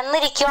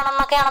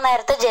പരന്നിരിക്കുകയാണെന്നൊക്കെയാണ്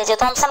നേരത്തെ ജെ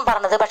തോംസൺ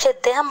പറഞ്ഞത്. പക്ഷെ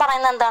ഇദ്ദേഹം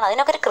പറയുന്നത് എന്താണ്?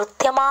 അതിനൊക്കെ ഒരു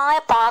കൃത്യമായ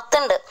പാത്ത്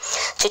ഉണ്ട്.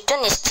 ചുറ്റും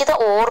നിശ്ചിത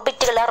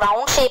ഓർബിറ്റുകൾ,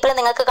 റൗണ്ട് ഷേപ്പിൽ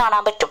നിങ്ങൾക്ക്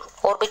കാണാൻ പറ്റും.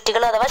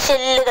 ഓർബിറ്റുകൾ അഥവാ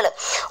ഷെല്ലുകൾ.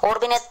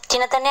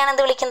 ഓർബിറ്റിനെ തന്നെയാണ്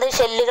എന്ത് വിളിക്കുന്നത്?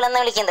 ഷെല്ലുകൾ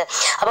എന്ന് വിളിക്കുന്നത്.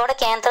 അപ്പോൾ അവിടെ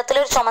കേന്ദ്രത്തിൽ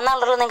ഒരു ചുമന്ന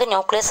കളറിൽ നിങ്ങൾക്ക്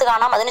ന്യൂക്ലിയസ്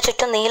കാണാം. അതിന്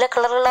ചുറ്റും നീല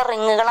കളറുള്ള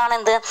റിങ്ങുകളാണ്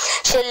എന്ത്?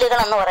 ഷെല്ലുകൾ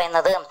എന്ന്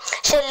പറയുന്നത്.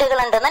 ഷെല്ലുകൾ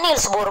ഉണ്ടെന്ന്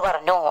നീൽസ് ബോർ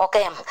പറഞ്ഞു.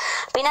 ഓക്കെ.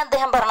 പിന്നെ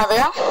അദ്ദേഹം പറഞ്ഞത്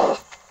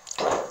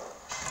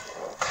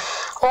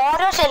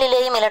ഓരോ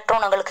ഷെല്ലിലെയും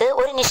ഇലക്ട്രോണുകൾക്ക്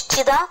ഒരു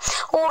നിശ്ചിത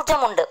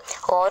ഊർജമുണ്ട്.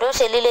 ഓരോ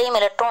ഷെല്ലിലെയും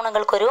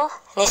ഇലക്ട്രോണുകൾക്കൊരു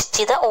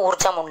നിശ്ചിത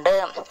ഊർജമുണ്ട്.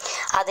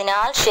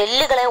 അതിനാൽ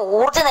ഷെല്ലുകളെ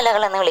ഊർജ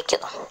നിലകൾ എന്ന്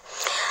വിളിക്കുന്നു.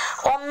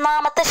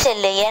 ഒന്നാമത്തെ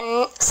ഷെല്ല്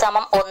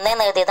n=1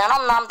 എന്ന് എഴുതിയതാണ്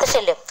ഒന്നാമത്തെ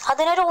ഷെല്ല്.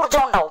 അതിനൊരു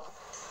ഊർജം ഉണ്ടാവും.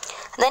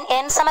 ദെൻ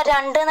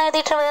n=2 എന്ന്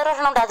എഴുതിയിട്ട്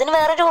വേറൊരെണ്ണം ഉണ്ട്, അതിന്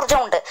വേറൊരു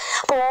ഊർജ്ജമുണ്ട്.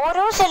 അപ്പോൾ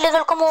ഓരോ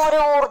ഷെല്ലുകൾക്കും ഓരോ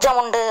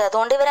ഊർജ്ജമുണ്ട്.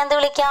 അതുകൊണ്ട് ഇവരെന്ത്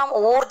വിളിക്കാം?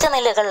 ഊർജ്ജ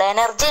നിലകൾ,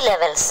 എനർജി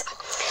ലെവൽസ്.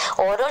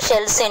 ഓരോ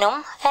ഷെൽസിനും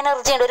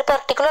എനർജി ഉണ്ട്, ഒരു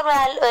പെർട്ടിക്കുലർ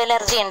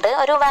എനർജി ഉണ്ട്,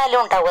 ഒരു വാല്യൂ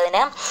ഉണ്ടാവും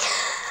അതിന്.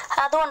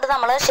 അതുകൊണ്ട്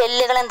നമ്മൾ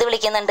ഷെല്ലുകൾ എന്ത്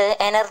വിളിക്കുന്നുണ്ട്?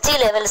 എനർജി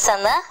ലെവൽസ്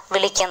എന്ന്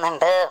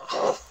വിളിക്കുന്നുണ്ട്.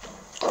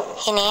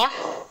 ഇനി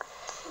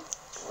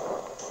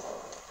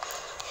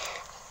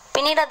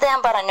പിന്നീട്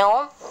അദ്ദേഹം പറഞ്ഞു,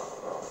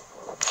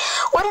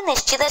 ഒരു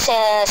നിശ്ചിത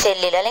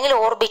ഷെല്ലിൽ അല്ലെങ്കിൽ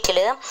ഓർബിറ്റിൽ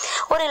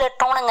ഒരു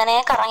ഇലക്ട്രോൺ ഇങ്ങനെ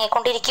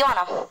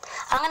കറങ്ങിക്കൊണ്ടിരിക്കുകയാണ്.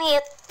 അങ്ങനെ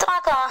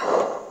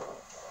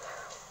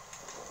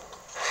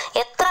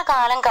എത്ര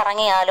കാലം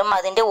കറങ്ങിയാലും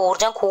അതിന്റെ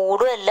ഊർജം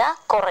കൂടുകയല്ല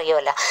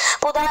കുറയുകയല്ല.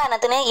 അപ്പൊ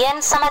ഉദാഹരണത്തിന്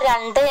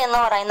n=2 എന്ന്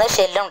പറയുന്ന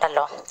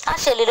ഷെല്ലുണ്ടല്ലോ, ആ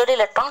ഷെല്ലിൽ ഒരു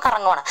ഇലക്ട്രോൺ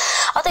കറങ്ങുവാണ്.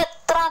 അത്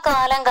എത്ര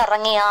കാലം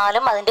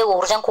കറങ്ങിയാലും അതിന്റെ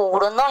ഊർജം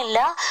കൂടുന്നുമില്ല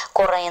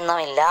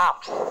കുറയുന്നുമില്ല.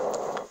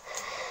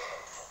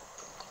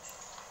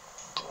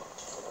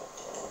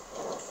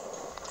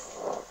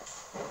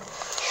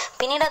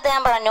 പിന്നീട്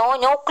അദ്ദേഹം പറഞ്ഞു,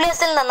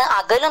 ന്യൂക്ലിയസിൽ നിന്ന്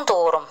അകലും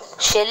തോറും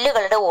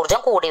ഷെല്ലുകളുടെ ഊർജം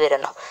കൂടി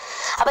വരുന്നു.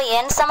 അപ്പൊ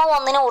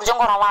n=1 ഊർജം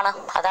കുറവാണ്,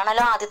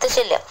 അതാണല്ലോ ആദ്യത്തെ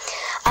ഷെല്ല്.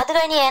 അത്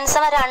കഴിഞ്ഞ്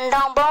n=2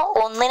 ആകുമ്പോൾ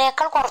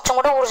 1നേക്കാൾ കുറച്ചും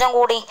കൂടെ ഊർജം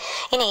കൂടി.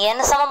 ഇനി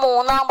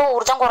n=3 ആകുമ്പോൾ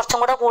ഊർജം കുറച്ചും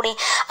കൂടെ കൂടി.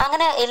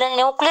 അങ്ങനെ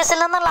ന്യൂക്ലിയസിൽ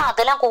നിന്നുള്ള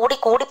അകലം കൂടി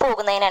കൂടി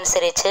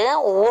പോകുന്നതിനനുസരിച്ച്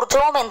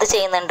ഊർജവും എന്ത്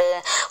ചെയ്യുന്നുണ്ട്?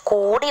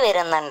 കൂടി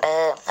വരുന്നുണ്ട്.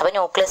 അപ്പൊ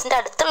ന്യൂക്ലിയസിന്റെ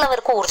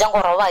അടുത്തുള്ളവർക്ക് ഊർജം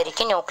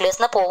കുറവായിരിക്കും.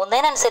 ന്യൂക്ലിയസിന്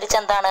പോകുന്നതിനനുസരിച്ച്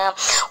എന്താണ്?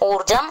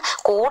 ഊർജം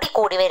കൂടി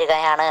കൂടി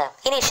വരികയാണ്.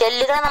 ഇനി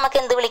ഷെല്ലുകളെ നമുക്ക്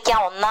എന്ത് വിളിക്കാം?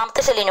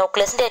 ഒന്നാമത്തെ ഷെല്ല്,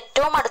 ന്യൂക്ലിയസിന്റെ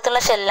ഏറ്റവും അടുത്തുള്ള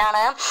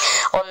ഷെല്ലാണ്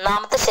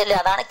ഒന്നാമത്തെ ഷെല്ല്,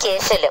 അതാണ് കെ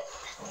ഷെല്ല്.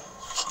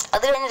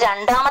 അത് കഴിഞ്ഞ്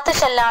രണ്ടാമത്തെ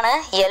ഷെല്ലാണ്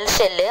എൽ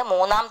ഷെല്ല്,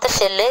 മൂന്നാമത്തെ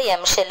shell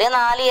M shell,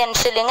 4 N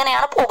shell,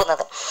 ഇങ്ങനെയാണ്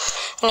പോകുന്നത്.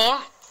 ഇനി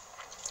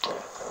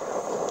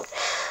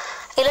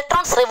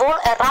electrons revolve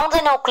around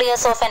the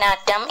nucleus of an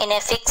atom in a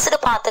fixed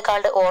path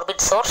called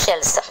orbits or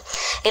shells.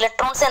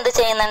 Electrons എന്ത്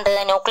ചെയ്യുന്നുണ്ട്?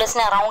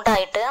 ന്യൂക്ലിയസിന് അറൗണ്ട്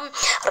ആയിട്ട്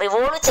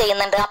റിവോൾവ്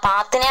ചെയ്യുന്നുണ്ട്. ആ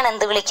പാത്തിനെയാണ്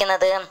എന്ത്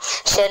വിളിക്കുന്നത്?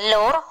 Shell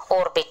or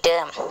orbit.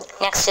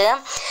 Next,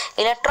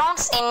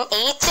 electrons in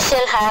each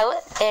shell have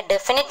A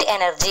definite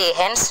energy,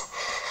 hence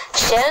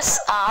shells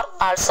are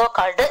also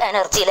called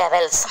energy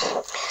levels.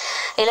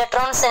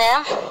 ഇലക്ട്രോൺസിന്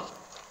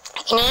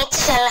each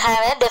shell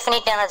have A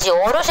definite energy.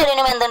 ഓരോ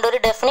ഷെല്ലിനും എന്തുണ്ട്? ഒരു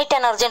ഡെഫിനിറ്റ്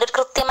എനർജി ഉണ്ട്, ഒരു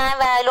കൃത്യമായ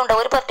വാല്യൂ ഉണ്ട്,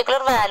 ഒരു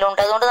പെർട്ടിക്കുലർ വാല്യൂ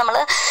ഉണ്ട്. അതുകൊണ്ട് നമ്മൾ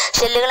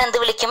ഷെല്ലുകൾ എന്ത്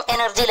വിളിക്കും?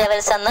 എനർജി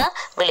ലെവൽസ് എന്ന്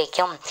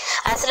വിളിക്കും.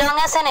 As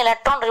long as an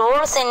electron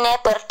revolves in A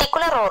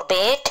particular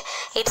orbit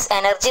it's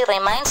energy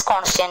remains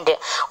constant.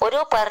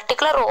 ഒരു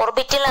പെർട്ടിക്കുലർ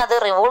ഓർബിറ്റിൽ അത്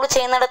റിവോൾവ്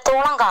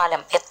ചെയ്യുന്നിടത്തോളം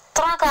കാലം,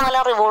 എത്ര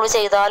കാലം റിവോൾവ്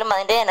ചെയ്താലും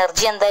അതിന്റെ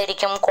എനർജി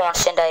എന്തായിരിക്കും?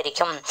 കോൺസ്റ്റന്റ്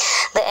ആയിരിക്കും.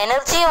 The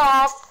energy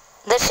of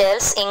the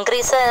shells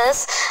increases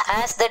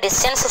as the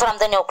distance from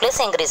the nucleus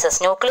increases.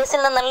 ന്യൂക്ലിയസിൽ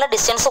നിന്നുള്ള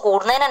ഡിസ്റ്റൻസ്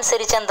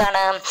കൂടുന്നതിനനുസരിച്ച്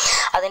എന്താണ്?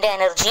 അതിന്റെ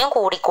എനർജിയും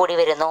കൂടി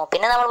വരുന്നു.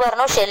 പിന്നെ നമ്മൾ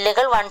പറഞ്ഞു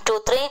ഷെല്ലുകൾ 1, 2,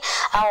 3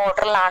 ആ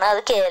ഓർഡറിലാണ്.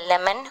 അത്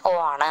KLMNO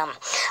ആണ്.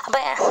 അപ്പൊ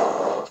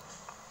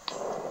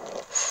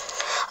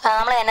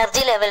നമ്മൾ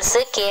എനർജി ലെവൽസ്,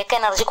 കേക്ക്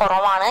എനർജി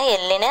കുറവാണ്,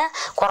 എല്ലിന്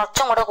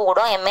കുറച്ചും കൂടെ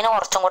കൂടും, എമ്മിന്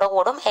കുറച്ചും കൂടെ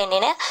കൂടും,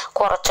 എന്നിന്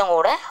കുറച്ചും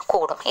കൂടെ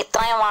കൂടും.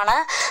 ഇത്രയുമാണ്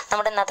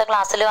നമ്മുടെ ഇന്നത്തെ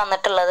ക്ലാസ്സിൽ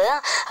വന്നിട്ടുള്ളത്.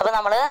 അപ്പോൾ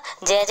നമ്മൾ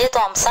ജെ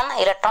തോംസൺ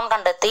ഇലക്ട്രോൺ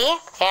കണ്ടെത്തി,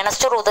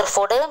 Ernest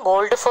Rutherford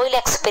gold foil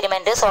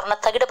experiment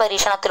സ്വർണ്ണത്തകിട്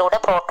പരീക്ഷണത്തിലൂടെ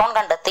proton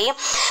കണ്ടെത്തി.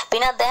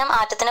 പിന്നെ അദ്ദേഹം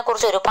ആറ്റത്തിനെ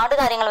കുറിച്ച് ഒരുപാട്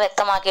കാര്യങ്ങൾ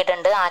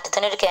വ്യക്തമാക്കിയിട്ടുണ്ട്.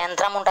 ആറ്റത്തിനൊരു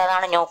കേന്ദ്രമുണ്ട്,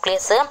 അതാണ്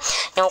ന്യൂക്ലിയസ്.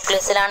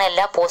 ന്യൂക്ലിയസിലാണ്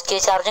എല്ലാ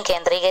പോസിറ്റീവ് ചാർജും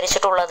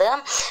കേന്ദ്രീകരിച്ചിട്ടുള്ളത്.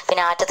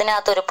 പിന്നെ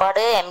ആറ്റത്തിനകത്ത്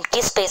ഒരുപാട്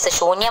എംപ്റ്റി സ്പേസ്,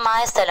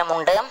 ശൂന്യമായ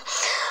സ്ഥലമുണ്ട്.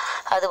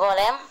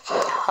 അതുപോലെ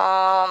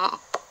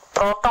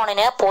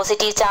പ്രോട്ടോണിന്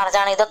പോസിറ്റീവ്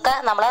ചാർജാണ്. ഇതൊക്കെ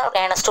നമ്മൾ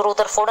ഏണസ്റ്റ്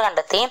റൂദർഫോർഡ്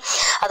കണ്ടെത്തി.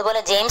 അതുപോലെ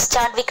ജെയിംസ്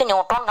ചാഡ്വിക്ക്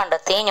ന്യൂട്രോൺ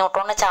കണ്ടെത്തി.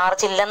 ന്യൂട്രോണിന്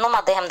ചാർജ് ഇല്ലെന്നും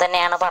അദ്ദേഹം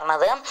തന്നെയാണ്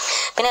പറഞ്ഞത്.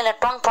 പിന്നെ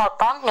ഇലക്ട്രോൺ,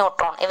 പ്രോട്ടോൺ,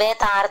 ന്യൂട്രോൺ ഇവയെ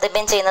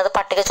താരതമ്യം ചെയ്യുന്നത്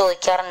പട്ടിക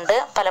ചോദിക്കാറുണ്ട്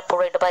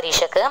പലപ്പോഴായിട്ട്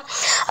പരീക്ഷയ്ക്ക്.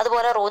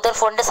 അതുപോലെ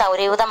റൂദർഫോർഡിന്റെ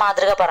സൗരയൂഥ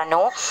മാതൃക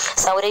പറഞ്ഞു.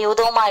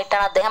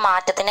 സൗരയൂഥവുമായിട്ടാണ് അദ്ദേഹം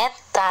ആറ്റത്തിനെ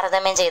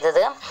താരതമ്യം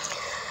ചെയ്തത്.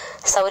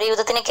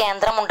 സൗരയൂഥത്തിന്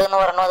കേന്ദ്രമുണ്ട് എന്ന്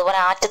പറഞ്ഞു. അതുപോലെ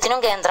ആറ്റത്തിനും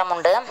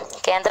കേന്ദ്രമുണ്ട്.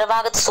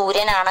 കേന്ദ്രഭാഗത്ത്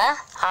സൂര്യനാണ്,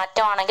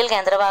 ആറ്റമാണെങ്കിൽ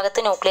കേന്ദ്രഭാഗത്ത്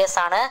ന്യൂക്ലിയസ്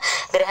ആണ്.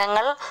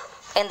 ഗ്രഹങ്ങൾ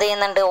എന്ത്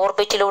ചെയ്യുന്നുണ്ട്?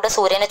 ഓർബിറ്റിലൂടെ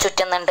സൂര്യനെ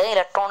ചുറ്റുന്നുണ്ട്.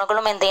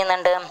 ഇലക്ട്രോണുകളും എന്ത്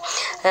ചെയ്യുന്നുണ്ട്?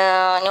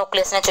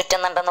 ന്യൂക്ലിയസിനെ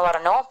ചുറ്റുന്നുണ്ടെന്ന്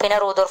പറഞ്ഞു. പിന്നെ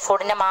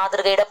റൂദർഫോർഡിന്റെ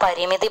മാതൃകയുടെ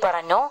പരിമിതി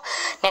പറഞ്ഞു.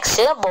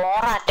 നെക്സ്റ്റ്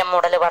ബോർ ആറ്റം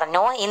മോഡൽ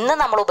പറഞ്ഞു. ഇന്ന്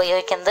നമ്മൾ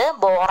ഉപയോഗിക്കുന്നത്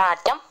ബോർ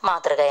ആറ്റം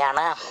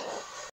മാതൃകയാണ്.